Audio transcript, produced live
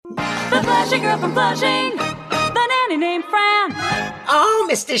Flashy girl from Flushing, the nanny named Fran. Oh,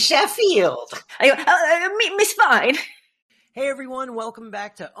 Mr. Sheffield. Miss Fine. Hey, everyone. Welcome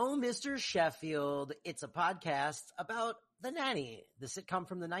back to Oh, Mr. Sheffield. It's a podcast about The Nanny, the sitcom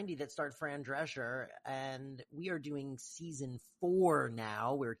from the 90s that starred Fran Drescher. And we are doing season 4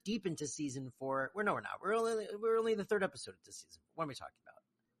 now. We're deep into season 4. We're not. We're only the third episode of this season. What am I talking about?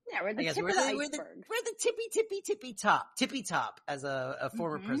 Yeah, we're the tip of the iceberg. We're the tippy top, as a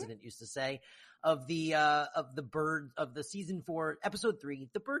former president used to say, of the season 4, episode 3,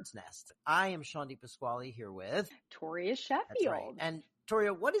 The Bird's Nest. I am Sean Pasquale here with Toria Sheffield. That's right. And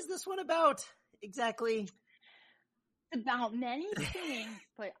Toria, what is this one about exactly? It's about many things,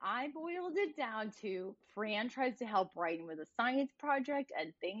 but I boiled it down to Fran tries to help Brighton with a science project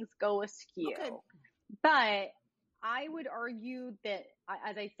and things go askew. Okay. But I would argue that,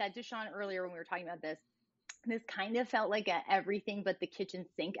 as I said to Sean earlier when we were talking about this kind of felt like a everything but the kitchen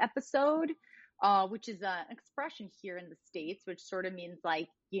sink episode, which is an expression here in the States, which sort of means like,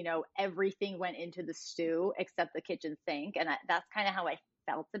 you know, everything went into the stew except the kitchen sink. And that's kind of how I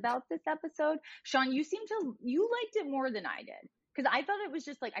felt about this episode. Sean, you liked it more than I did. Because I thought it was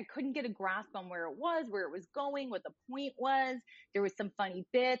just like, I couldn't get a grasp on where it was going, what the point was. There was some funny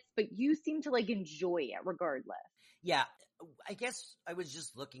bits, but you seemed to like enjoy it regardless. Yeah, I guess I was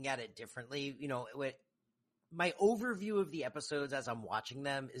just looking at it differently. You know, my overview of the episodes as I'm watching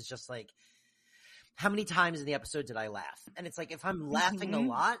them is just like, how many times in the episode did I laugh? And it's like, if I'm laughing a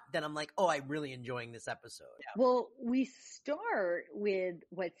lot, then I'm like, oh, I'm really enjoying this episode. Yeah. Well, we start with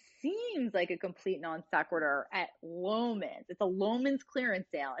what seems like a complete non sequitur at Loehmann's. It's a Loehmann's clearance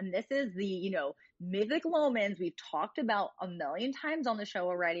sale. And this is the, you know, mythic Loehmann's we've talked about a million times on the show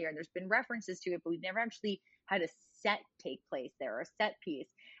already, and there's been references to it, but we've never actually had a set take place there, a set piece.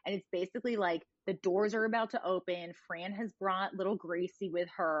 And it's basically like the doors are about to open. Fran has brought little Gracie with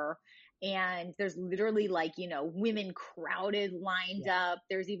her. And there's literally like, you know, women crowded, lined up.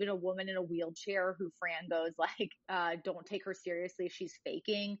 There's even a woman in a wheelchair who Fran goes like, don't take her seriously. She's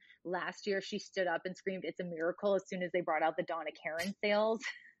faking. Last year, she stood up and screamed, "It's a miracle," as soon as they brought out the Donna Karan sales.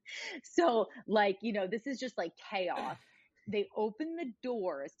 So like, you know, this is just like chaos. They open the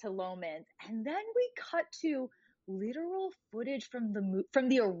doors to Loehmann's, and then we cut to literal footage from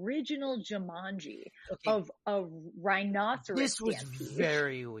the original Jumanji of a rhinoceros. This was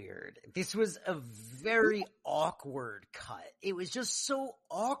very weird. This was a very awkward cut. It was just so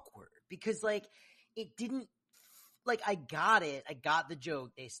awkward because like it didn't like I got it. I got the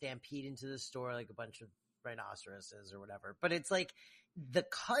joke. They stampede into the store like a bunch of rhinoceroses or whatever. But it's like the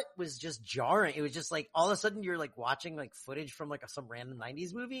cut was just jarring. It was just like all of a sudden you're like watching like footage from like some random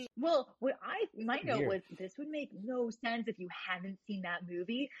 90s movie. Well, my note was this would make no sense if you hadn't seen that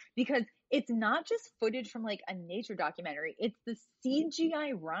movie, because it's not just footage from like a nature documentary. It's the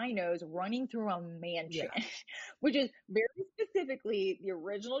CGI rhinos running through a mansion, which is very specifically the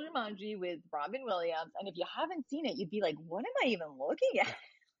original Jumanji with Robin Williams. And if you haven't seen it, you'd be like, what am I even looking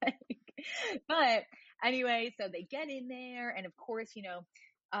at? But anyway, so they get in there, and of course, you know,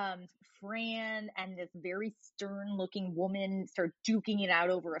 Fran and this very stern looking woman start duking it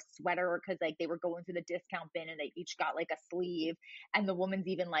out over a sweater because like they were going through the discount bin and they each got like a sleeve. And the woman's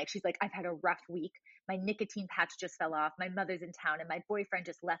even like, she's like, "I've had a rough week. My nicotine patch just fell off. My mother's in town and my boyfriend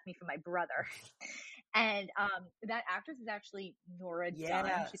just left me for my brother." And that actress is actually Nora Dunn.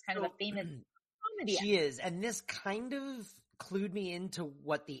 She's kind of a famous comedy. She is. And this kind of clued me into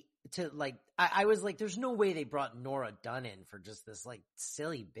I was like, there's no way they brought Nora Dunn in for just this like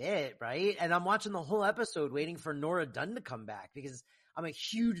silly bit, right? And I'm watching the whole episode waiting for Nora Dunn to come back because I'm a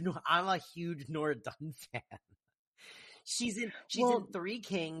huge Nora Dunn fan. She's in Three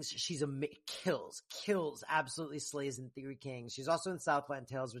Kings. She's kills, absolutely slays in Three Kings. She's also in Southland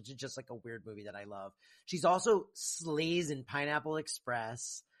Tales, which is just like a weird movie that I love. She's also slays in Pineapple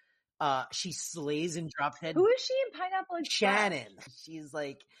Express. She slays in Drop Dead. Who is she in Pineapple Express? Shannon. She's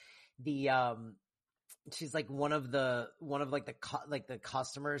like she's like one of the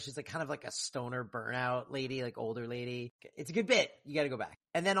customers. She's like kind of like a stoner burnout lady, like older lady. It's a good bit. You got to go back.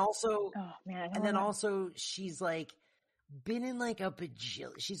 And then also, she's like been in like a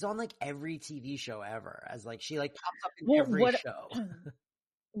bajillion. She's on like every TV show ever, as like she like pops up in every show.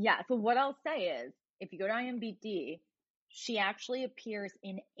 Yeah. So what I'll say is, if you go to IMDb, she actually appears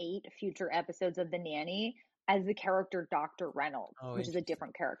in 8 future episodes of The Nanny as the character Dr. Reynolds, which is a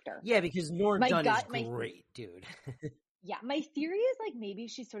different character. Yeah, because Nora Dunn is great, dude. Yeah, my theory is like maybe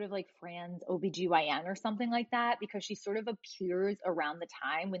she's sort of like Fran's OBGYN or something like that, because she sort of appears around the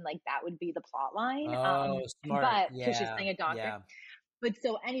time when like that would be the plot line. Oh, smart. But because she's playing a doctor. Yeah. But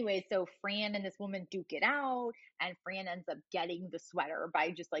so anyway, so Fran and this woman duke it out, and Fran ends up getting the sweater by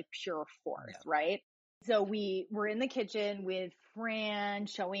just like pure force, Yeah. right? So we were in the kitchen with Fran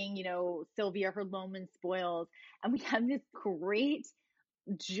showing, Sylvia her Loman spoils, and we have this great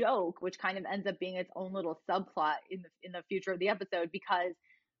joke, which kind of ends up being its own little subplot in the future of the episode, because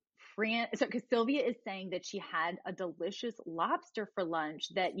because Sylvia is saying that she had a delicious lobster for lunch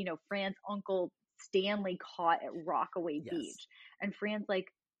that, Fran's uncle Stanley caught at Rockaway Yes. Beach. And Fran's like,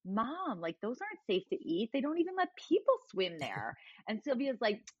 Mom, like those aren't safe to eat. They don't even let people swim there. And Sylvia's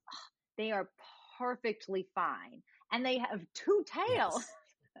like, they are perfectly fine. And they have two tails,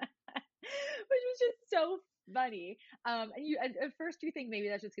 Yes. which was just so funny. And at first you think maybe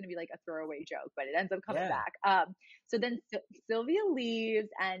that's just going to be like a throwaway joke, but it ends up coming Yeah. back. So then Sylvia leaves,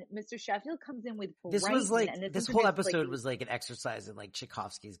 and Mr. Sheffield comes in with This Brighton, was like, and this whole episode was like an exercise in like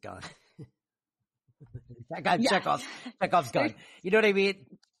Tchaikovsky's gun. That guy, Yes. Chekhov's gun. You know what I mean?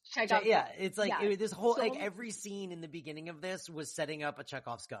 Chekhov. Yeah, it's like Yes. this whole So- like every scene in the beginning of this was setting up a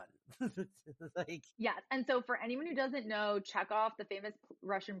Chekhov's gun. Like, Yes. And so for anyone who doesn't know, Chekhov, the famous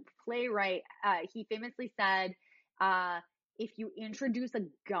Russian playwright, he famously said, if you introduce a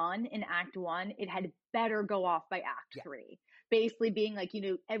gun in Act 1, it had better go off by Act 3. Basically being like,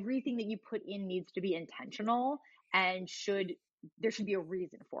 everything that you put in needs to be intentional and there should be a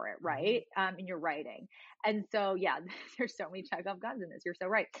reason for it, right? In your writing. And so, yeah, there's so many Chekhov guns in this. You're so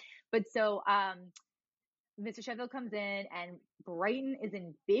right. But so, Mr. Sheffield comes in, and Brighton is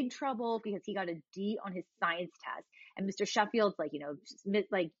in big trouble because he got a D on his science test. And Mr. Sheffield's like,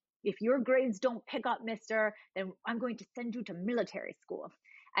 if your grades don't pick up, mister, then I'm going to send you to military school.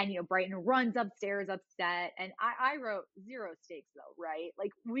 And, Brighton runs upstairs upset. And I wrote 0 stakes though, right?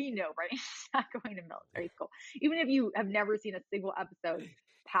 Like we know Brighton's not going to military school. Even if you have never seen a single episode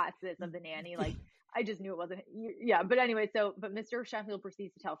past this of The Nanny, like I just knew it wasn't. Yeah. But anyway, but Mr. Sheffield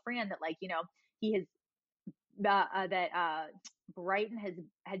proceeds to tell Fran that he has, that Brighton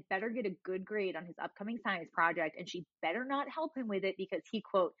had better get a good grade on his upcoming science project, and she better not help him with it because he,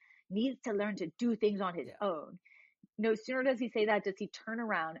 quote, needs to learn to do things on his own. No sooner does he say that, does he turn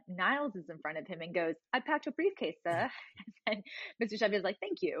around. Niles is in front of him and goes, I packed your briefcase, sir. And Mr. Sheffield's like,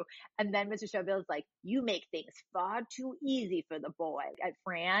 thank you. And then Mr. Sheffield's like, you make things far too easy for the boy at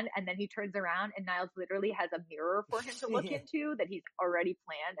Fran. And then he turns around, and Niles literally has a mirror for him to look into that he's already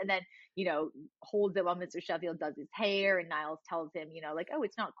planned. And then, holds it while Mr. Sheffield does his hair, and Niles tells him, oh,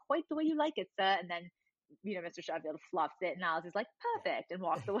 it's not quite the way you like it, sir. And then, Mr. Sheffield fluffs it, and Niles is like, perfect, and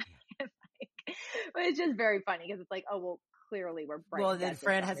walks away. But it's just very funny because it's like, oh, well, clearly we're Brighton. well, then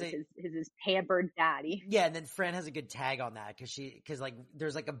Fran has his pampered daddy. Yeah, and then Fran has a good tag on that because like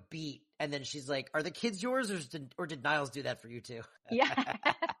there's like a beat, and then she's like, "Are the kids yours, or did Niles do that for you too?" Yeah.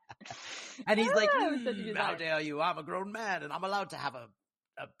 And he's like, such a good "How line. dare you? I'm a grown man, and I'm allowed to have a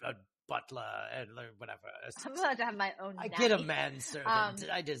butler and whatever. I'm allowed to have my own I nanny. get a manservant.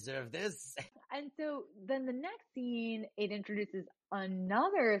 I deserve this." And so then the next scene, it introduces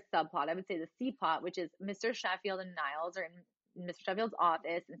another subplot, I would say the C plot, which is Mr. Sheffield and Niles are in Mr. Sheffield's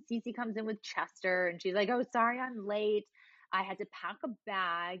office, and Cece comes in with Chester, and she's like, oh, sorry, I'm late. I had to pack a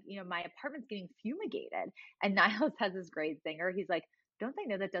bag. My apartment's getting fumigated. And Niles has this great singer. He's like, don't they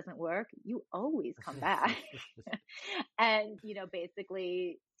know that doesn't work? You always come back. And,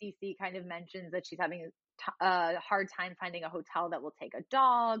 basically Cece kind of mentions that she's having a hard time finding a hotel that will take a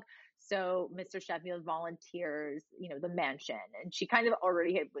dog. So Mr. Sheffield volunteers, the mansion. And she kind of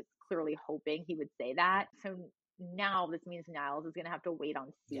already was clearly hoping he would say that. So now this means Niles is going to have to wait on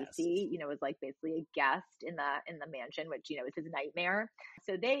Cece, Yes. as like basically a guest in the mansion, which, is his nightmare.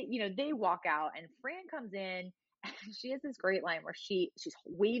 So they walk out, and Fran comes in. She has this great line where she's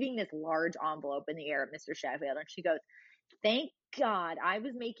waving this large envelope in the air at Mr. Sheffield, and she goes, thank God I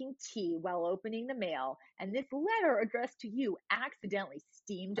was making tea while opening the mail, and this letter addressed to you accidentally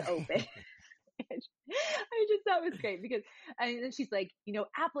steamed open. I just thought it was great because, and then she's like,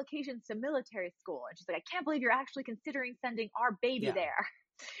 applications to military school. And she's like, I can't believe you're actually considering sending our baby there,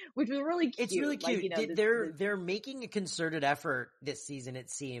 which was really cute. It's really cute. Like, they're making a concerted effort this season,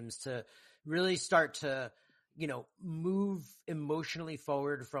 it seems, to really start to, move emotionally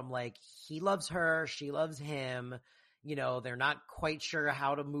forward from like, he loves her, she loves him. They're not quite sure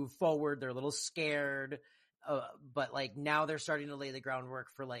how to move forward. They're a little scared. But like now they're starting to lay the groundwork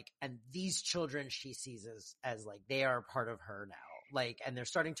for like, and these children she sees as like, they are part of her now. Like, and they're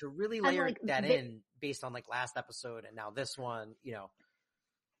starting to really layer that in based on like last episode and now this one,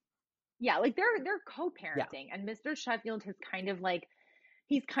 Yeah. Like they're co-parenting, and Mr. Sheffield has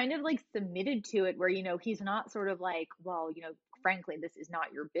he's kind of like submitted to it where, he's not sort of like, well, frankly, this is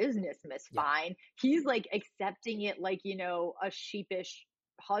not your business, Miss Yeah. Fine. He's like accepting it like, a sheepish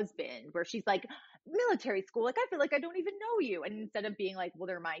husband where she's like, military school, like I feel like I don't even know you. And instead of being like, well,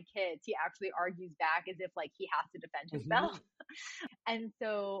 they're my kids, he actually argues back as if like he has to defend himself. And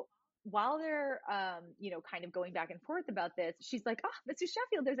so while they're, kind of going back and forth about this, she's like, oh, Mr.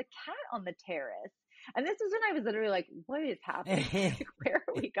 Sheffield, there's a cat on the terrace. And this is when I was literally like, what is happening? Where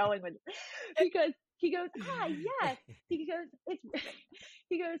are we going with this? Because he goes, yes. He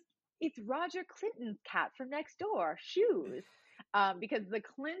goes, it's Roger Clinton's cat from next door, Shoes. Because the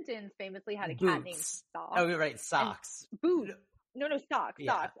Clintons famously had a cat named Boots. Socks. Oh, right. Socks. Boots. No, Socks.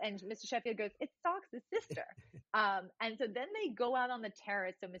 Yeah. Socks. And Mr. Sheffield goes, it's Socks' sister. And so then they go out on the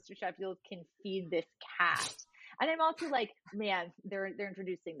terrace so Mr. Sheffield can feed this cat. And I'm also like, man, they're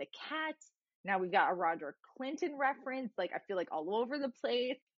introducing the cat. Now we've got a Roger Clinton reference. Like, I feel like all over the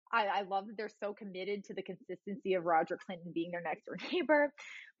place. I love that they're so committed to the consistency of Roger Clinton being their next door neighbor.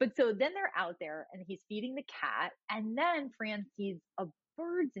 But so then they're out there and he's feeding the cat. And then Fran sees a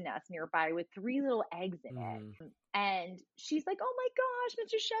bird's nest nearby with 3 little eggs in it. And she's like, oh my gosh,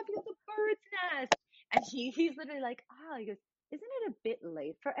 Mr. Sheffield, the bird's nest. And he's literally like, he goes, isn't it a bit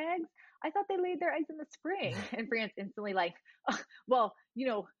late for eggs? I thought they laid their eggs in the spring. And Fran's instantly like, well,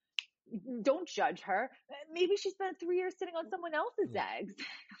 don't judge her. Maybe she spent 3 years sitting on someone else's eggs.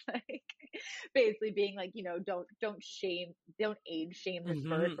 Like, basically being like, don't age shame this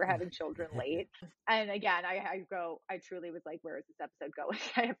bird for having children late. And again, I truly was like, where is this episode going?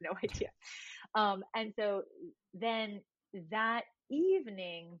 I have no idea. And so then that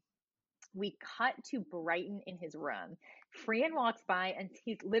evening, we cut to Brighton in his room. Fran walks by and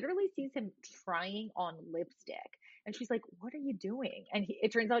he literally sees him trying on lipstick. And she's like, what are you doing? And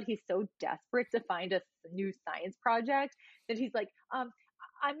it turns out he's so desperate to find a new science project that he's like, I'm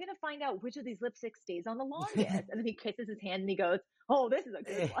going to find out which of these lipsticks stays on the longest. And then he kisses his hand and he goes, oh, this is a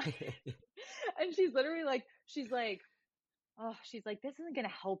good one. And she's literally like, this isn't going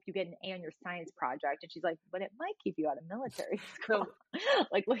to help you get an A on your science project. And she's like, but it might keep you out of military school.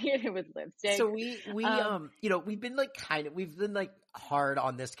 Like, what are you doing with lipstick? So we've been like hard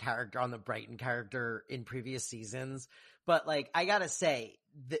on this character, on the Brighton character in previous seasons. But like, I gotta say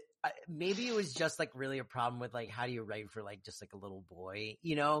that maybe it was just like really a problem with like, how do you write for like, just like a little boy,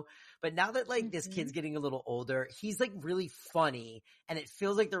 but now that like this kid's getting a little older, he's like really funny. And it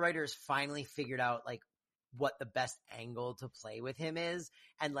feels like the writers finally figured out like what the best angle to play with him is.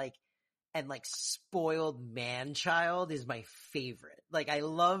 And like spoiled man child is my favorite. Like, I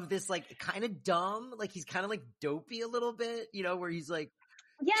love this, like, kind of dumb, like he's kind of like dopey a little bit, where he's like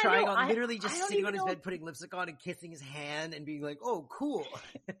literally just sitting on his bed, putting lipstick on and kissing his hand and being like, oh, cool.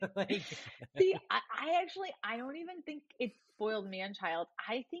 Like, see, I don't even think it's spoiled man child.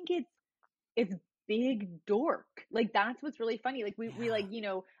 I think it's big dork. Like, that's what's really funny. Like, we like,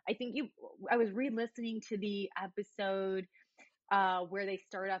 I was re-listening to the episode where they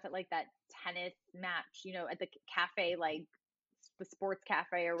start off at like that tennis match, at the cafe, like the sports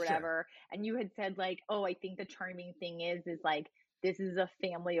cafe or whatever. Sure. And you had said like, oh, I think the charming thing is like, this is a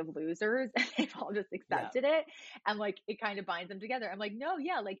family of losers and they've all just accepted it. And like, it kind of binds them together. I'm like, no,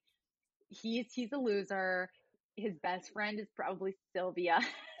 yeah. Like he's a loser. His best friend is probably Sylvia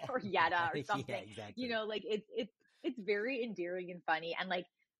or Yetta or something. Yeah, exactly. Like it's very endearing and funny and like,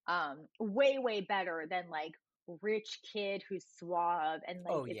 way, way better than like rich kid who's suave and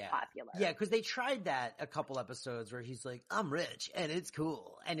like is popular. Yeah, because they tried that a couple episodes where he's like, I'm rich and it's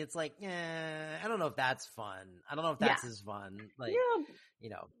cool. And it's like, I don't know if that's fun. I don't know if that's as fun. Like,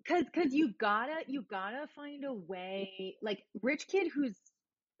 Cause you gotta find a way, like rich kid who's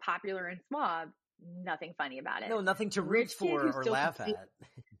popular and suave, nothing funny about it. No, nothing to root for or laugh at.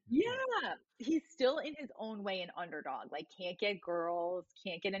 Yeah. He's still in his own way an underdog. Like can't get girls,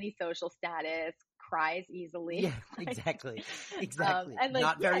 can't get any social status, cries easily. Yeah, exactly. And like,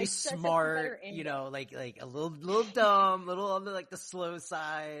 not very smart, like a little dumb, little on the like the slow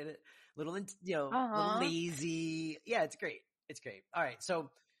side, little little lazy. Yeah, it's great. All right,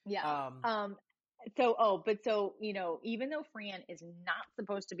 so even though Fran is not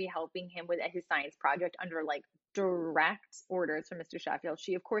supposed to be helping him with his science project under like direct orders from Mr. Sheffield,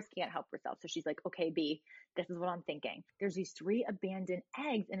 she of course can't help herself. So she's like, okay, B, this is what I'm thinking. There's these 3 abandoned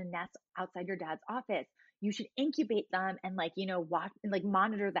eggs in a nest outside your dad's office. You should incubate them and like, watch and like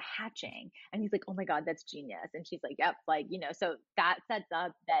monitor the hatching. And he's like, oh my God, that's genius. And she's like, yep, like, so that sets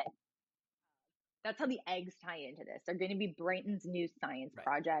up that's how the eggs tie into this. They're going to be Brighton's new science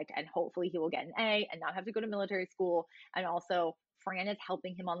project, and hopefully he will get an A and not have to go to military school. And also, Fran is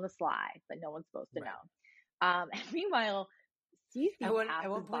helping him on the sly, but no one's supposed to know. And meanwhile, Cece At one passes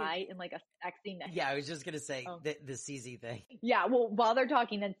point, by in like a sexy night. yeah, I was just gonna say Oh. the CZ thing. Yeah, well, while they're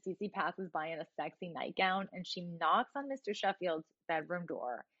talking, then Cece passes by in a sexy nightgown and she knocks on Mr. Sheffield's bedroom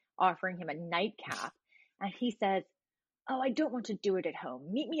door, offering him a nightcap. And he says, "Oh, I don't want to do it at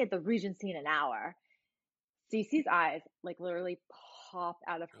home. Meet me at the Regency in an hour." Cece's eyes like literally pop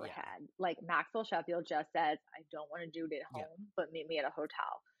out of her Yeah. head. Like Maxwell Sheffield just says, "I don't want to do it at Yeah. home, but meet me at a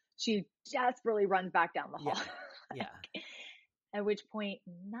hotel." She desperately runs back down the hall. Yeah. At which point,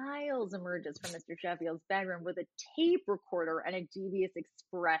 Niles emerges from Mr. Sheffield's bedroom with a tape recorder and a devious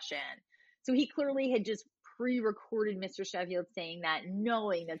expression. So he clearly had just pre-recorded Mr. Sheffield saying that,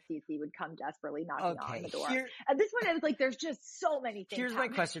 knowing that Cece would come desperately knocking on the door. At this point, I was like, there's just so many things. Here's my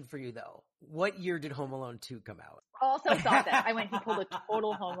question for you, though. What year did Home Alone 2 come out? Also thought that. I went, he pulled a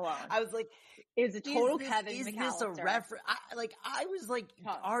total Home Alone. I was like, it was a total Kevin Is McAllister. this a reference? I was like,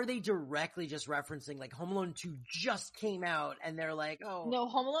 are they directly just referencing like Home Alone 2 just came out and they're like, oh. No,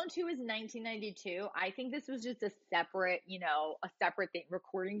 Home Alone 2 is 1992. I think this was just a separate, a separate thing.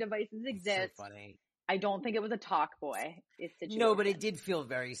 Recording devices exist. So funny. I don't think it was a talk boy. No, but it did feel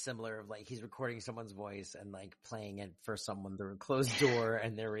very similar of like he's recording someone's voice and like playing it for someone through a closed door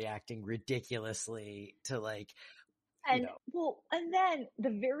and they're reacting ridiculously to like, and and then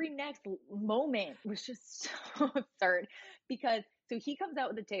the very next moment was just so absurd because so he comes out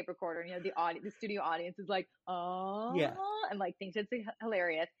with a tape recorder and the studio audience is like, oh, yeah, and like thinks it's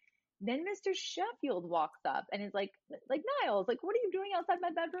hilarious. Then Mr. Sheffield walks up and is like Niles, like, what are you doing outside my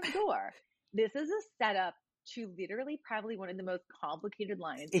bedroom door? This is a setup to literally probably one of the most complicated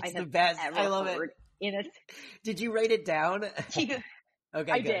lines it's I have the best. ever I love heard. Did you write it down?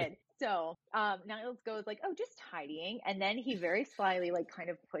 Okay, I did. So Niles goes like, "Oh, just tidying," and then he very slyly like kind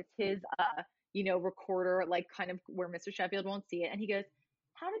of puts his recorder like kind of where Mr. Sheffield won't see it, and he goes,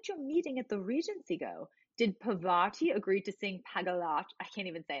 "How did your meeting at the Regency go? Did Pavarotti agree to sing Pagliacci? I can't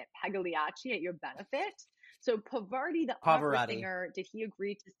even say it. Pagliacci at your benefit." So Pavarotti, the opera singer, did he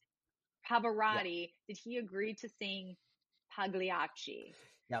agree to? Pavarotti, did he agree to sing Pagliacci?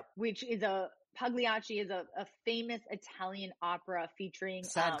 Yep. Which is Pagliacci is a famous Italian opera featuring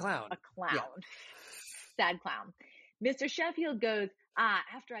sad clown. A clown. Yeah. Sad clown. Mr. Sheffield goes,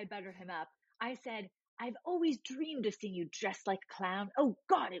 after I buttered him up, I said, "I've always dreamed of seeing you dressed like a clown. Oh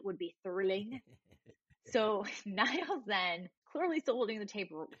God, it would be thrilling." So Niles then, clearly still holding the tape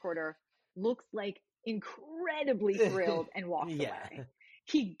recorder, looks like incredibly thrilled and walks away.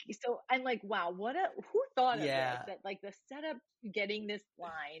 I'm like, wow, who thought of this? That like the setup to getting this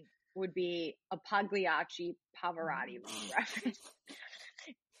line would be a Pagliacci Pavarotti reference.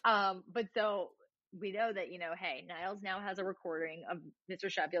 But so we know that, hey, Niles now has a recording of Mr.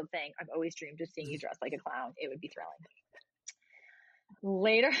 Sheffield saying, "I've always dreamed of seeing you dressed like a clown. It would be thrilling."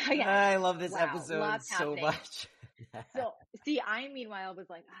 Later, again, I love this episode so much. So see, I meanwhile was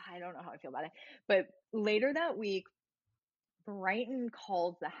like, I don't know how I feel about it. But later that week, Brighton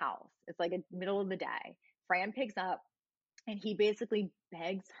calls the house. It's like a middle of the day. Fran picks up and he basically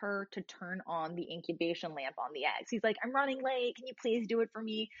begs her to turn on the incubation lamp on the eggs. He's like, "I'm running late. Can you please do it for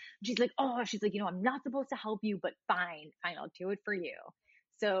me?" And she's like, "I'm not supposed to help you, but fine, I'll do it for you."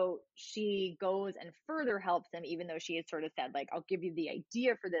 So she goes and further helps him, even though she had sort of said, like, "I'll give you the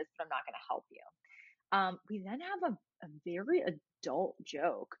idea for this, but I'm not going to help you." We then have a very adult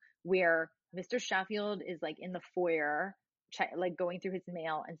joke where Mr. Sheffield is like in the foyer, like going through his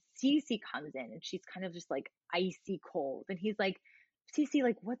mail, and Cece comes in and she's kind of just like icy cold. And he's like, "Cece,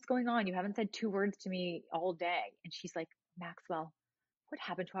 like, what's going on? You haven't said 2 words to me all day." And she's like, "Maxwell, what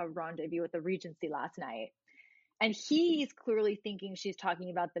happened to our rendezvous at the Regency last night?" And he's clearly thinking she's talking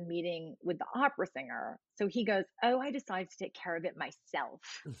about the meeting with the opera singer. So he goes, "Oh, I decided to take care of it myself,"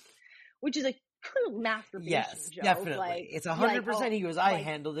 which is a true masturbation joke. Definitely. Like, it's 100%. He goes, "I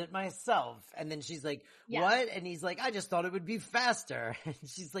handled it myself." And then she's like, "What?" And he's like, "I just thought it would be faster." And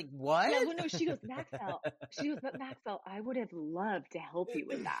she's like, "What?" Yeah, well, no, she goes, "Maxwell." She goes, "But Maxwell, I would have loved to help you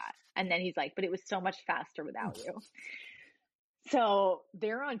with that." And then he's like, "But it was so much faster without you." So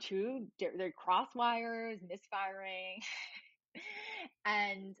they're on they're cross wires, misfiring.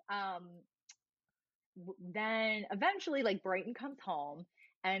 And then eventually like Brighton comes home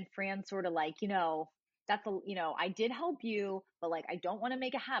and Fran's sort of like, I did help you, but like, I don't want to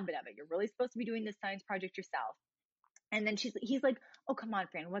make a habit of it. You're really supposed to be doing this science project yourself. And then he's like, "Oh, come on,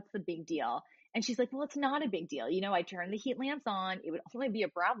 Fran, what's the big deal?" And she's like, "Well, it's not a big deal. I turned the heat lamps on. It would only be a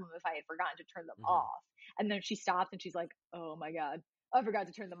problem if I had forgotten to turn them off." And then she stops and she's like, "Oh my God, I forgot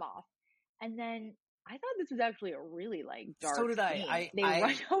to turn them off." And then I thought this was actually a really like dark So did scene. I. They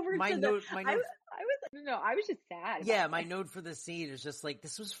run over my to note. I was just sad. Yeah, my note for the scene is just like,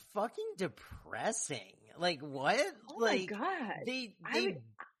 this was fucking depressing. Like what? Oh my Like God.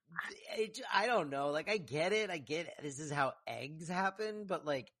 I don't know. Like I get it. This is how eggs happen, but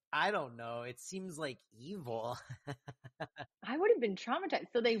like I don't know. It seems like evil. I would have been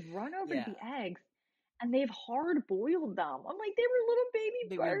traumatized. So they run over Yeah. the eggs and they've hard boiled them. I'm like, there were little baby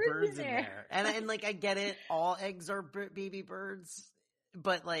There were birds birds in there. And like I get it. All eggs are baby birds,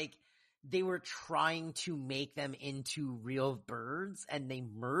 but like they were trying to make them into real birds and they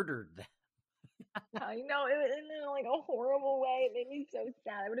murdered them. I know, it was in like a horrible way. It made me so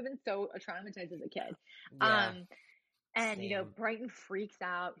sad. I would have been so traumatized as a kid. Yeah. And you know, Same. Brighton freaks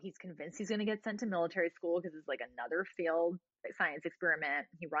out. He's convinced he's going to get sent to military school because it's like another failed science experiment.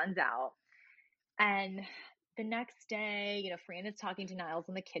 He runs out. And the next day, you know, Fran is talking to Niles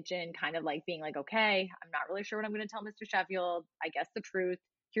in the kitchen, kind of like being like, okay, I'm not really sure what I'm going to tell Mr. Sheffield. I guess the truth.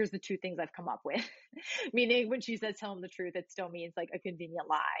 Here's the two things I've come up with. Meaning when she says tell him the truth, it still means like a convenient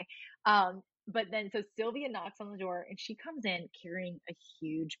lie. But then so Sylvia knocks on the door and she comes in carrying a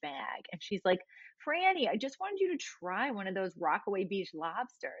huge bag. And she's like, Franny, I just wanted you to try one of those Rockaway Beach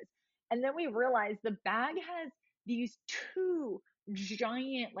lobsters. And then we realize the bag has these two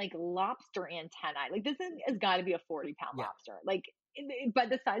giant like lobster antennae. Like this has got to be a 40-pound Yeah. lobster. Like, but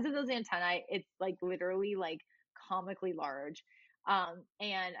the size of those antennae, it's like literally like comically large. And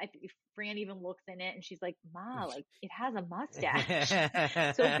Fran even looks in it and she's like, Ma, like it has a mustache.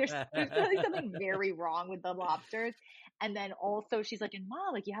 So there's clearly something very wrong with the lobsters. And then also she's like, and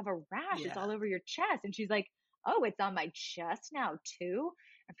Ma, like you have a rash. It's all over your chest. And she's like, oh, it's on my chest now too.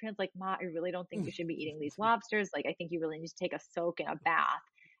 And Fran's like, Ma, I really don't think you should be eating these lobsters. Like, I think you really need to take a soak in a bath.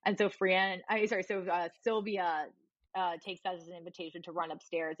 And so Sylvia takes that as an invitation to run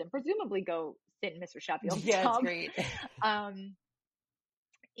upstairs and presumably go sit in Mr. Sheffield's Yeah, tub. it's great.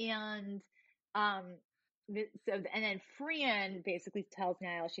 And then Fran basically tells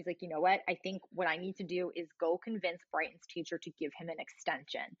Niles, she's like, you know what? I think what I need to do is go convince Brighton's teacher to give him an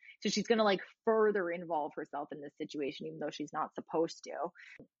extension. So she's going to like further involve herself in this situation, even though she's not supposed to.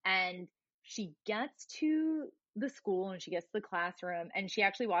 And she gets to the school and she gets to the classroom and she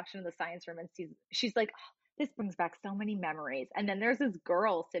actually walks into the science room and she's like, oh, this brings back so many memories. And then there's this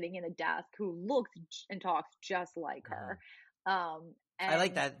girl sitting in a desk who looks and talks just like her. I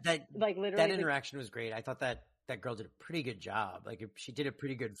like that like literally that interaction was great. I thought that girl did a pretty good job. Like she did a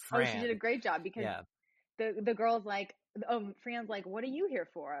pretty good Fran. Oh, she did a great job because the girl's like, Fran's like, what are you here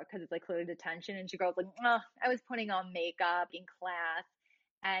for? Because it's like clearly detention. And she goes like, oh, I was putting on makeup in class.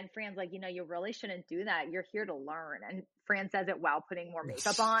 And Fran's like, you know, you really shouldn't do that. You're here to learn. And Fran says it while putting more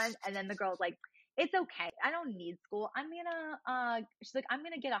makeup on. And then the girl's like, it's okay. I don't need school. She's like, I'm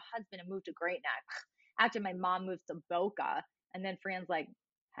going to get a husband and move to Great Neck after my mom moves to Boca. And then Fran's like,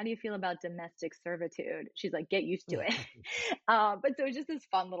 how do you feel about domestic servitude? She's like, get used to it. But so it's just this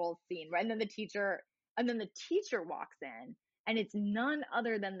fun little scene, right? And then the teacher walks in and it's none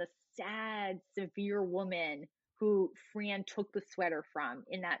other than the sad, severe woman who Fran took the sweater from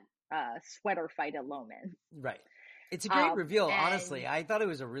in that sweater fight at Loman. Right. It's a great reveal, honestly. I thought it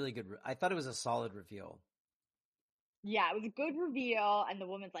was a solid reveal. Yeah, it was a good reveal. And the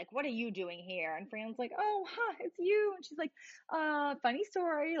woman's like, what are you doing here? And Fran's like, oh, it's you. And she's like, funny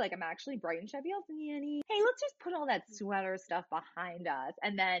story. Like, I'm actually Brighton Sheffield's nanny. Hey, let's just put all that sweater stuff behind us.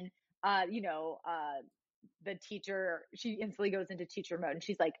 And then, the teacher, she instantly goes into teacher mode. And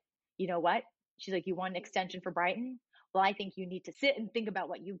she's like, you know what? She's like, you want an extension for Brighton? Well, I think you need to sit and think about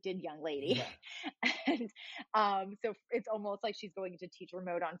what you did, young lady. Yeah. And so it's almost like she's going into teacher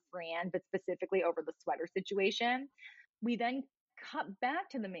mode on Fran, but specifically over the sweater situation. We then cut back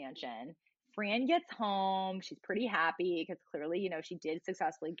to the mansion. Fran gets home. She's pretty happy because clearly, you know, she did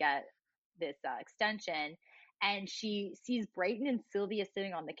successfully get this extension. And she sees Brighton and Sylvia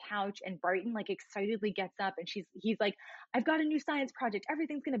sitting on the couch, and Brighton like excitedly gets up and he's like, I've got a new science project.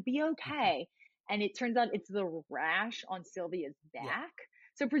 Everything's going to be okay. And it turns out it's the rash on Sylvia's back. Yeah.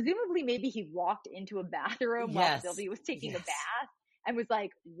 So presumably maybe he walked into a bathroom while Sylvia was taking a bath and was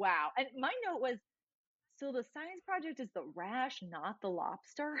like, wow. And my note was, so the science project is the rash, not the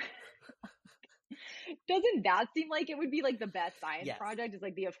lobster. Doesn't that seem like it would be like the best science project is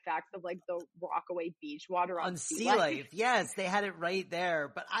like the effects of like the Rockaway Beach water on sea life? Yes, they had it right there.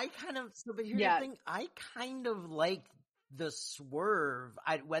 But but here's the thing, I kind of liked the swerve,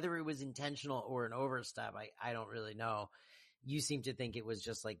 whether it was intentional or an overstep, I don't really know. You seem to think it was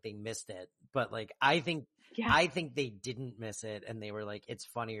just like they missed it, but like I think they didn't miss it, and they were like, it's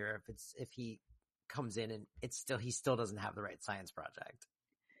funnier if he comes in and he still doesn't have the right science project.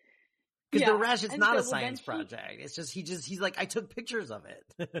 Because the rash is not a science project. It's just he's like, I took pictures of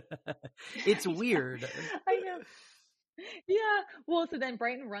it. It's weird. I know. Yeah. Well, so then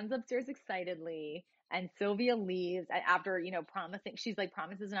Brighton runs upstairs excitedly, and Sylvia leaves after, promising, she's like,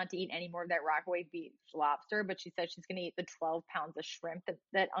 promises not to eat any more of that Rockaway beef lobster, but she says she's going to eat the 12 pounds of shrimp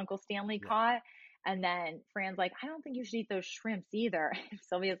that Uncle Stanley Yeah. caught. And then Fran's like, I don't think you should eat those shrimps either.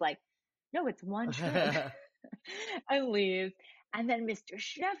 Sylvia's like, no, it's one shrimp. And leaves. And then Mr.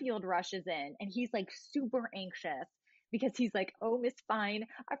 Sheffield rushes in, and he's like super anxious because he's like, oh, Miss Fine,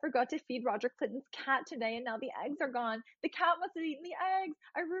 I forgot to feed Roger Clinton's cat today, and now the eggs are gone. The cat must have eaten the eggs.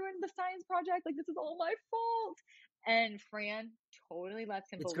 I ruined the science project. Like, this is all my fault. And Fran totally lets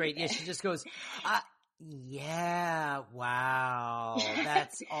him It's believe great. Yeah, it. she just goes, yeah, wow,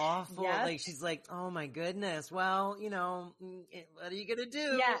 that's awful. Yes. Like, she's like, oh my goodness. Well, what are you gonna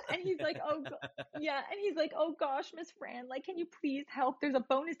do? Yeah, and he's like, oh gosh, Miss Fran, like, can you please help? There's a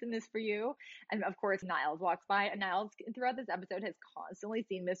bonus in this for you. And of course, Niles walks by, and Niles throughout this episode has constantly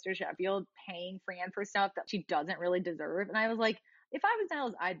seen Mr. Sheffield paying Fran for stuff that she doesn't really deserve. And I was like, if I was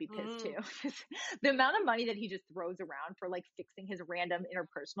Niles, I'd be pissed too. The amount of money that he just throws around for like fixing his random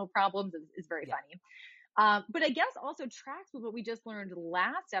interpersonal problems is very funny. But I guess also tracks with what we just learned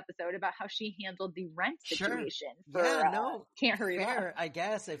last episode about how she handled the rent situation. Sure. For, Yeah, no. Can't Hurry fair, Love. I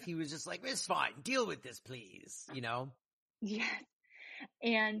guess, if he was just like, it's fine, deal with this, please, Yes.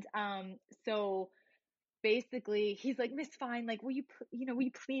 And so basically he's like, Miss Fine, like, will you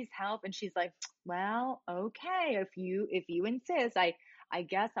please help? And she's like, well, okay, if you insist, I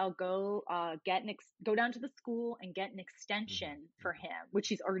guess I'll go go down to the school and get an extension for him, which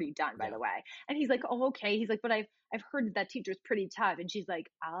he's already done, by the way. And he's like, oh, okay. He's like, but I've heard that teacher's pretty tough. And she's like,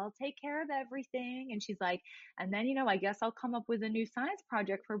 I'll take care of everything. And she's like, and then, I guess I'll come up with a new science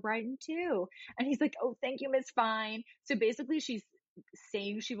project for Brighton too. And he's like, oh, thank you, Miss Fine. So basically she's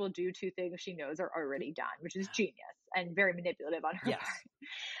saying she will do two things she knows are already done, which is genius and very manipulative on her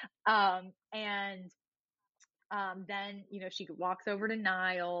part. Then, she walks over to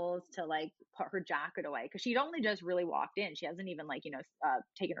Niles to like put her jacket away because she'd only just really walked in. She hasn't even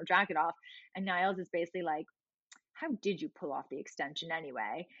taken her jacket off. And Niles is basically like, how did you pull off the extension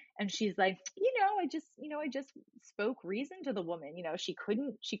anyway? And she's like, I just spoke reason to the woman. She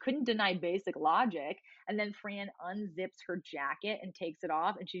couldn't deny basic logic. And then Fran unzips her jacket and takes it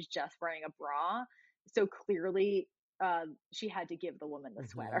off, and she's just wearing a bra. So clearly, she had to give the woman the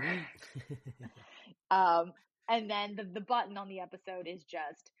sweater. And then the button on the episode is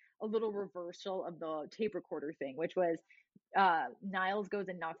just a little reversal of the tape recorder thing, which was Niles goes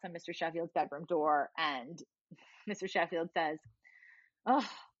and knocks on Mr. Sheffield's bedroom door, and Mr. Sheffield says, oh,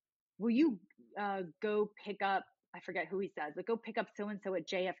 will you go pick up, I forget who he says, but go pick up so-and-so at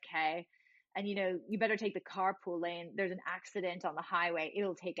JFK. And, you better take the carpool lane. There's an accident on the highway.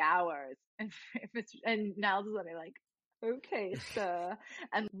 It'll take hours. And Niles is literally like, okay, sir,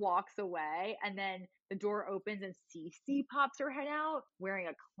 and walks away. And then the door opens and Cece pops her head out wearing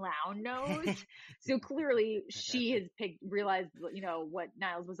a clown nose. So clearly she has realized, what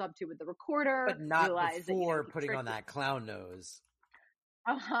Niles was up to with the recorder. But not realized before putting on that clown nose.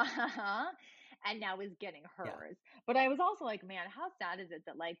 And now is getting hers. Yeah. But I was also like, man, how sad is it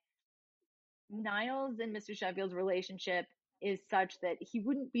that like Niles and Mr. Sheffield's relationship is such that he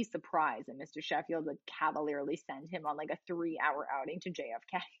wouldn't be surprised that Mr. Sheffield would cavalierly send him on like a 3-hour outing to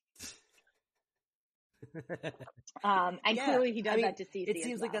JFK. And clearly he does that to Cece. It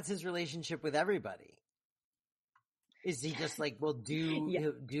seems like that's his relationship with everybody. Is he just like, will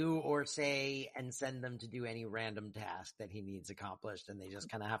do or say and send them to do any random task that he needs accomplished, and they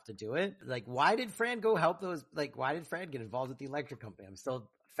just kind of have to do it? Like, why did Fran go help those? Like, why did Fran get involved with the electric company? I'm still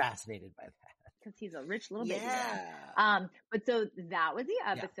fascinated by that. Because he's a rich little baby. Yeah. But so that was the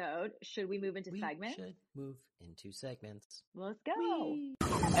episode. Yeah. Should we move into segments? We should move into segments. Let's go.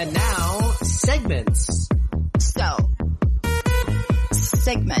 And now, segments. So,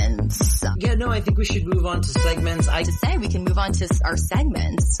 segments. Yeah, no, I think we should move on to segments. We can move on to our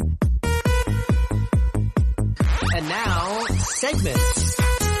segments. And now, segments.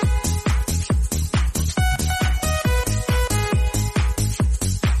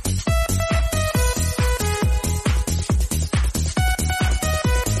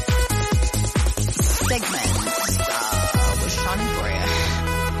 With Sean and Gloria.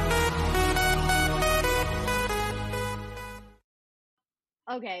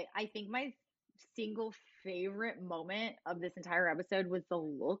 Okay, I think my single favorite moment of this entire episode was the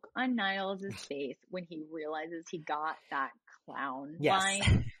look on Niles' face when he realizes he got that clown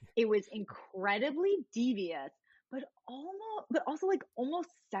line. It was incredibly devious, but also like almost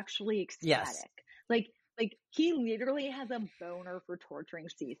sexually ecstatic. Yes. Like he literally has a boner for torturing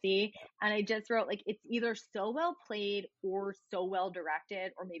Cece, and I just wrote like it's either so well played or so well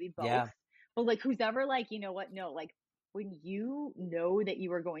directed, or maybe both. Yeah. But like who's ever like, you know what? No, like when you know that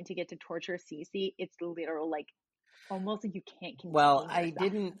you are going to get to torture Cece, it's literal, like, almost like you can't contain Well,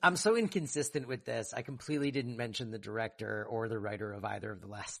 yourself. I'm so inconsistent with this. I completely didn't mention the director or the writer of either of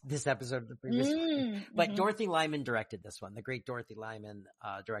this episode of the previous one. But Dorothy Lyman directed this one. The great Dorothy Lyman,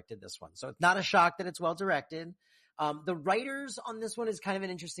 directed this one. So it's not a shock that it's well directed. The writers on this one is kind of an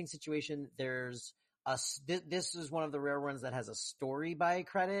interesting situation. There's this is one of the rare ones that has a story by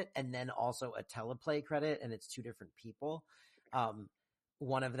credit and then also a teleplay credit, and it's two different people.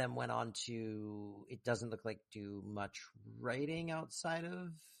 One of them went on to, it doesn't look like do much writing outside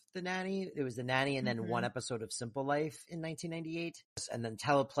of The Nanny. It was The Nanny and then one episode of Simple Life in 1998. And then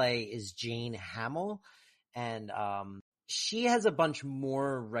teleplay is Jane Hamill. And she has a bunch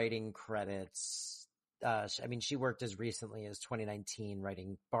more writing credits. I mean, she worked as recently as 2019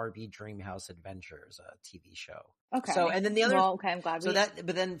 writing Barbie Dreamhouse Adventures, a TV show. Okay. So, and then the other, okay, I'm glad.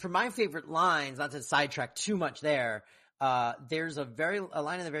 But then for my favorite lines, not to sidetrack too much there, there's a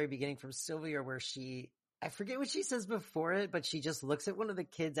line in the very beginning from Sylvia where I forget what she says before it, but she just looks at one of the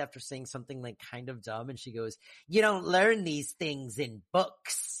kids after saying something like kind of dumb and she goes, "You don't learn these things in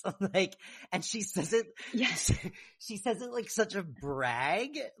books." Like, and she says it, yes. She says it like such a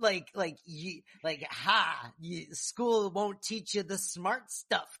brag, school won't teach you the smart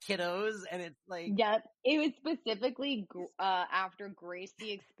stuff, kiddos. And it's like, yep. It was specifically, after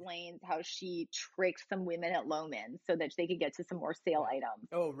Gracie explains how she tricked some women at Loman's so that they could get to some more sale items.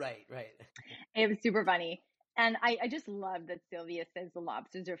 Oh, right. It was super funny. And I just love that Sylvia says the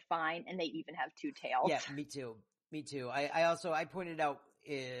lobsters are fine and they even have two tails. Yeah, me too. I pointed out,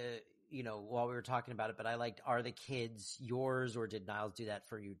 while we were talking about it, but I liked, "Are the kids yours or did Niles do that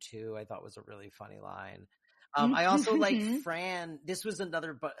for you too?" I thought was a really funny line. I also like Fran. This was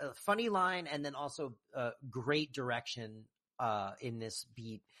another funny line, and then also great direction in this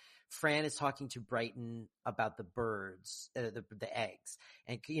beat. Fran is talking to Brighton about the birds, the eggs,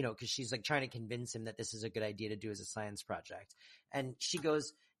 and because she's like trying to convince him that this is a good idea to do as a science project, and she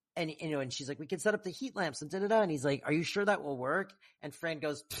goes, and she's like, "We can set up the heat lamps and da-da-da," and he's like, "Are you sure that will work?" And Fran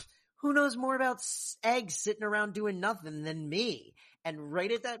goes, "Who knows more about eggs sitting around doing nothing than me?" And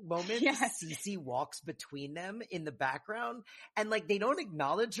right at that moment, yes. Cece walks between them in the background, and like they don't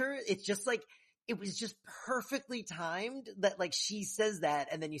acknowledge her. It's just like, it was just perfectly timed that like she says that,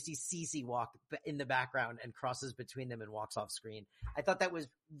 and then you see Cece walk in the background and crosses between them and walks off screen. I thought that was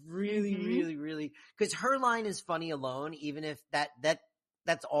really, really, really, because her line is funny alone, even if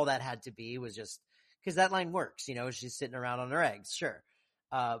that's all that had to be, was just because that line works. She's sitting around on her eggs, sure.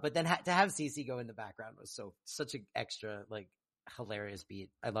 But then to have Cece go in the background was such an extra, like, hilarious beat.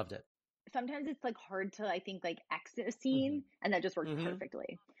 I loved it. Sometimes it's like hard to, I think, like exit a scene, and that just worked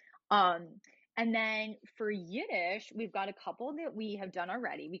perfectly. And then for Yiddish, we've got a couple that we have done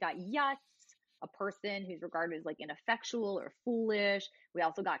already. We got Yutz, a person who's regarded as like ineffectual or foolish. We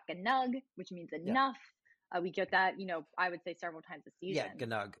also got Genug, which means enough. We get that, I would say several times a season. Yeah,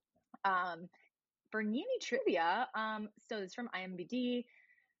 Genug. For Nini Trivia, so it's from IMDb.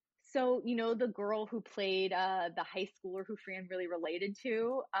 So, the girl who played the high schooler who Fran really related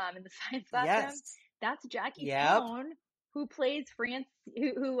to in the science lesson, that's Jackie Sloan, who plays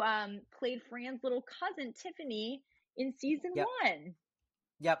who played Fran's little cousin Tiffany in season 1.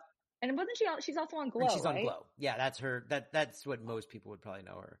 Yep. And wasn't she's also on Glow, and she's right? on Glow. Yeah, that's her. That's what most people would probably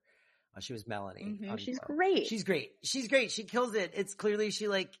know her. She was Melanie. She's Glow. great. She's great. She kills it. It's clearly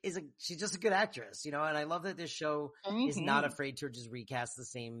she's just a good actress, and I love that this show is not afraid to just recast the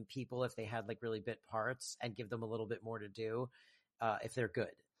same people if they had like really bit parts and give them a little bit more to do, if they're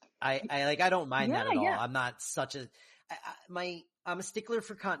good. I don't mind that at all. I'm not such a, I'm a stickler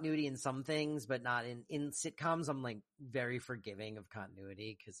for continuity in some things, but not in sitcoms. I'm like very forgiving of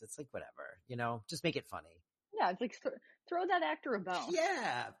continuity because it's like, whatever, just make it funny. Yeah. It's like, throw that actor a bone.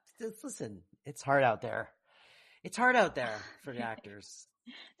 Yeah. Listen, it's hard out there. It's hard out there for the actors.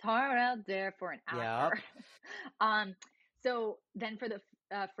 It's hard out there for an actor. Yep. So then for the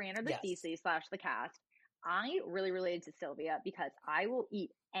Fran or the Cece / the cast, I really related to Sylvia because I will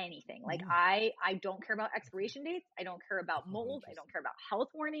eat anything. Like I don't care about expiration dates. I don't care about mold. I don't care about health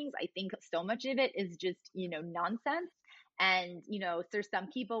warnings. I think so much of it is just, nonsense. And, there's some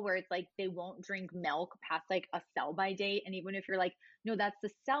people where it's like they won't drink milk past like a sell by date. And even if you're like, no, that's the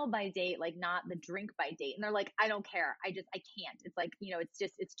sell by date, like not the drink by date. And they're like, I don't care. I can't. It's like,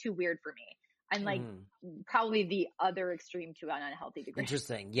 it's too weird for me. I'm like probably the other extreme to an unhealthy degree.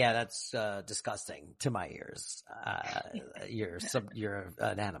 Interesting. Yeah, that's disgusting to my ears. You're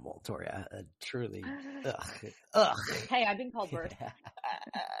an animal, Toria. Truly. Ugh. Hey, I've been called worse.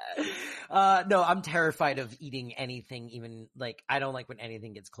 No, I'm terrified of eating anything. Even like I don't like when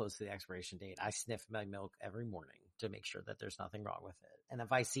anything gets close to the expiration date. I sniff my milk every morning to make sure that there's nothing wrong with it. And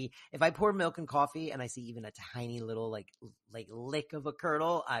if I pour milk in coffee and I see even a tiny little like lick of a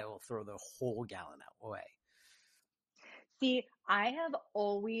curdle, I will throw the whole gallon away. See, I have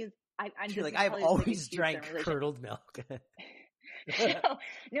always, You're like, I've always drank curdled milk.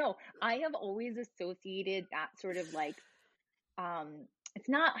 No, I have always associated that sort of like, it's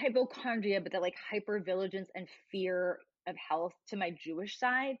not hypochondria, but that like hypervigilance and fear of health to my Jewish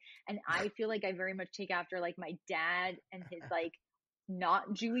side. And I feel like I very much take after like my dad and his like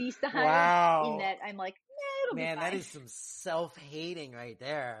not Jewy side. Wow. In that I'm like, it'll be Man, fine. that is some self-hating right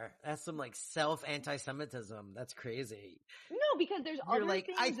there. That's some like self-anti-Semitism. That's crazy. No, because there's You're other like,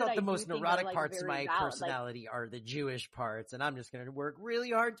 things I that thought the do most think are, neurotic like, parts of very my valid. Like, personality are the Jewish parts, and I'm just going to work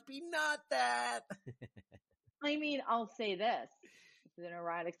really hard to be not that. I mean, I'll say this. The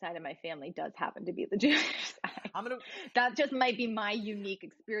neurotic side of my family does happen to be the Jewish side. That just might be my unique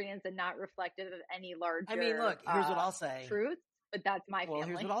experience and not reflective of any larger I mean, look, here's what I'll say. Truth, but that's my family. Well,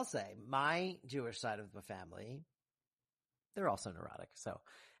 here's what I'll say. My Jewish side of the family, they're also neurotic. So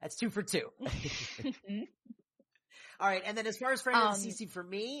that's 2 for 2. All right. And then as far as Fran and Cece for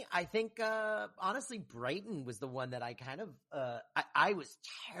me, I think, honestly, Brighton was the one that I kind of, I was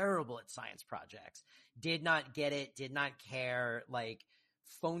terrible at science projects. Did not get it. Did not care. Like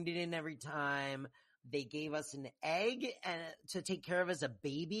phoned it in every time. They gave us an egg and to take care of as a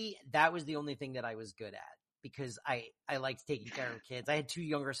baby. That was the only thing that I was good at because I liked taking care of kids. I had 2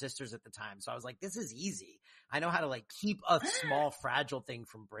 younger sisters at the time. So I was like, this is easy. I know how to like keep a small fragile thing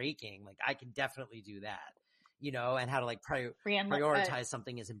from breaking. Like I can definitely do that. You know, and how to like prioritize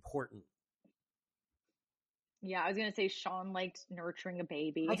something is important. Yeah, I was going to say Sean liked nurturing a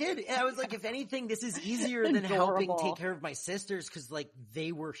baby. I did. I was like, if anything, this is easier than helping take care of my sisters because like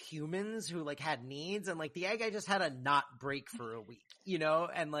they were humans who like had needs and like the egg I just had to not break for a week, you know,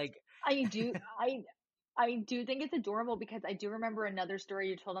 and like. I do think it's adorable because I do remember another story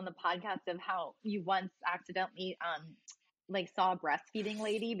you told on the podcast of how you once accidentally, like saw a breastfeeding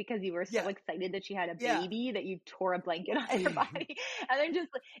lady because you were so excited that she had a baby that you tore a blanket off your body. And then just,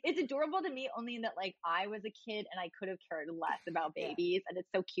 it's adorable to me only in that like I was a kid and I could have cared less about babies. And it's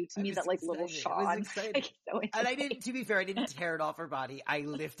so cute to me that like little Sean. It was exciting. Like, so and I didn't, to be fair, I didn't tear it off her body. I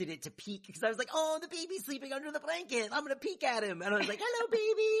lifted it to peek because I was like, oh, the baby's sleeping under the blanket. I'm going to peek at him. And I was like, hello,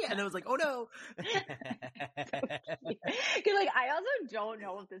 baby. And I was like, oh no. Cause like, I also don't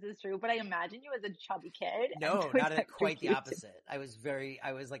know if this is true, but I imagine you as a chubby kid. No, not quite the opposite. I was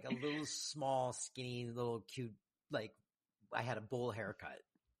like a little small, skinny, little cute, like I had a bowl haircut.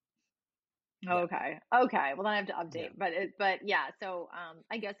 Okay. Okay. Well, then I have to update, but yeah. So,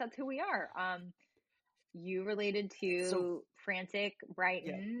 I guess that's who we are. You related to Frantic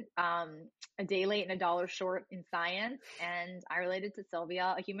Brighton, a day late and $1 short in science. And I related to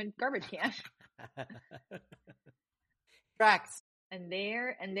Sylvia, a human garbage can. Tracks. And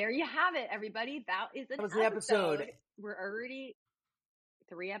there you have it, everybody. That was the episode. We're already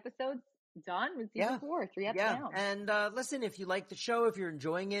 3 episodes done with season 4. 3 episodes down. And listen, if you like the show, if you're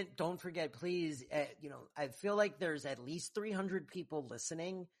enjoying it, don't forget, please. I feel like there's at least 300 people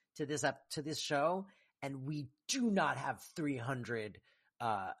listening to this show, and we do not have 300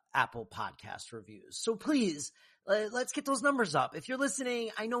 Apple Podcast reviews. So please. Let's get those numbers up. If you're listening,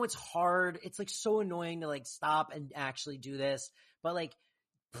 I know it's hard. It's like so annoying to like stop and actually do this, but like,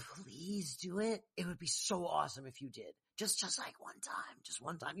 please do it. It would be so awesome if you did. Just like one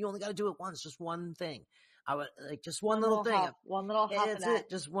time. You only got to do it once. Just one thing. I would like just one little thing. One little hop. That's it.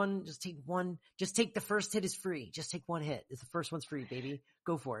 Just take one. Just take the first hit is free. Just take one hit. It's the first one's free, baby.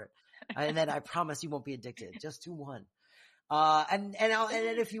 Go for it. And then I promise you won't be addicted. Just do one. And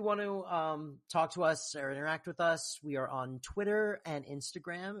if you want to, talk to us or interact with us, we are on Twitter and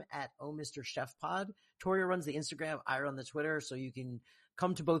Instagram at Oh Mr. Chef Pod. Toria runs the Instagram. I run the Twitter. So you can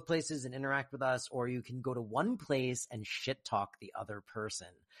come to both places and interact with us, or you can go to one place and shit talk the other person.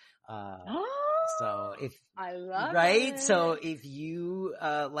 So if I love it. So if you,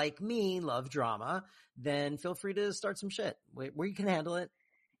 like me, love drama, then feel free to start some shit where you can handle it.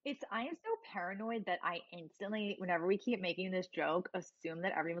 I am so paranoid that I instantly, whenever we keep making this joke, assume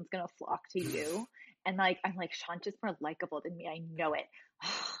that everyone's going to flock to you. And like, I'm like, Sean's just more likable than me. I know it.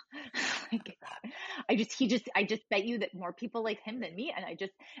 I just bet you that more people like him than me. And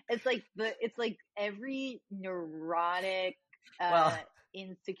it's like every neurotic,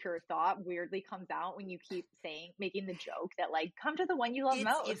 insecure thought weirdly comes out when you keep making the joke that like, come to the one you love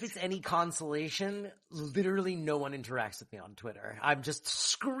most. If it's any consolation, literally no one interacts with me on Twitter. I'm just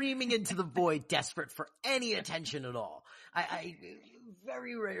screaming into the void, desperate for any attention at all. I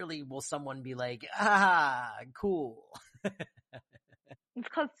very rarely will someone be like, cool.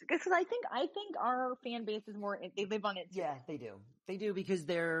 because I think our fan base is more, they live on it. Yeah, they do. They do because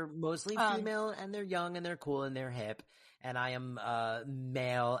they're mostly female and they're young and they're cool and they're hip. And I am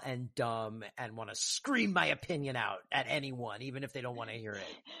male and dumb and want to scream my opinion out at anyone, even if they don't want to hear it.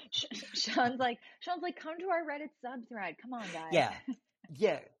 Sean's like, come to our Reddit sub thread. Come on, guys. Yeah.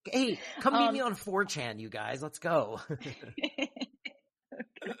 Yeah. Hey, come meet me on 4chan, you guys. Let's go. Okay.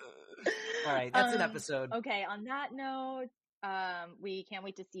 All right. That's an episode. Okay. On that note, we can't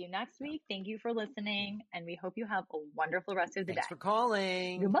wait to see you next week. Thank you for listening, and we hope you have a wonderful rest of the Thanks day. for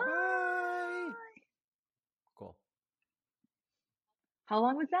calling. Goodbye. Bye. Cool. How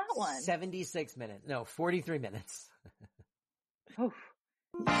long was that one? 76 minutes. No, 43 minutes. Oof.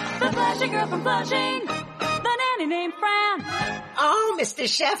 The Flushing girl from Flushing, the nanny named Fran. Oh, Mr.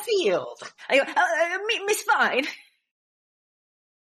 Sheffield. Miss Fine.